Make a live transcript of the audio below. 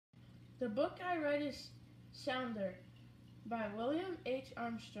The book I read is Sounder by William H.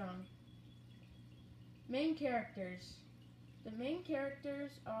 Armstrong. Main characters. The main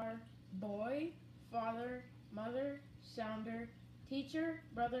characters are boy, father, mother, sounder, teacher,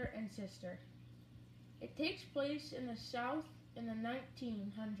 brother, and sister. It takes place in the South in the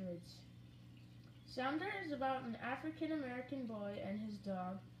 1900s. Sounder is about an African American boy and his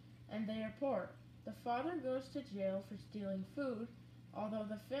dog, and they are poor. The father goes to jail for stealing food. Although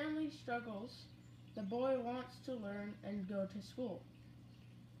the family struggles, the boy wants to learn and go to school.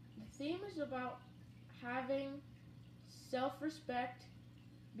 The theme is about having self-respect,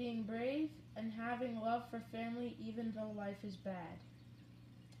 being brave, and having love for family even though life is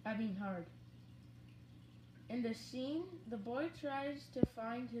hard. In the scene, the boy tries to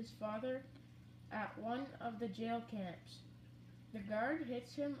find his father at one of the jail camps. The guard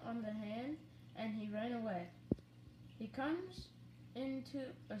hits him on the hand and he ran away. He comes into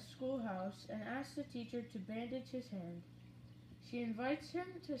a schoolhouse and asks the teacher to bandage his hand. She invites him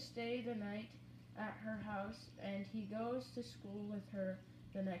to stay the night at her house and he goes to school with her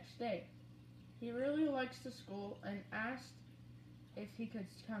the next day. He really likes the school and asked if he could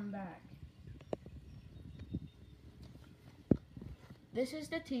come back. This is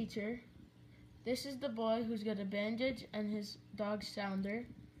the teacher. This is the boy who's got a bandage and his dog Sounder.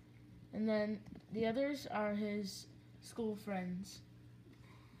 And then the others are his school friends.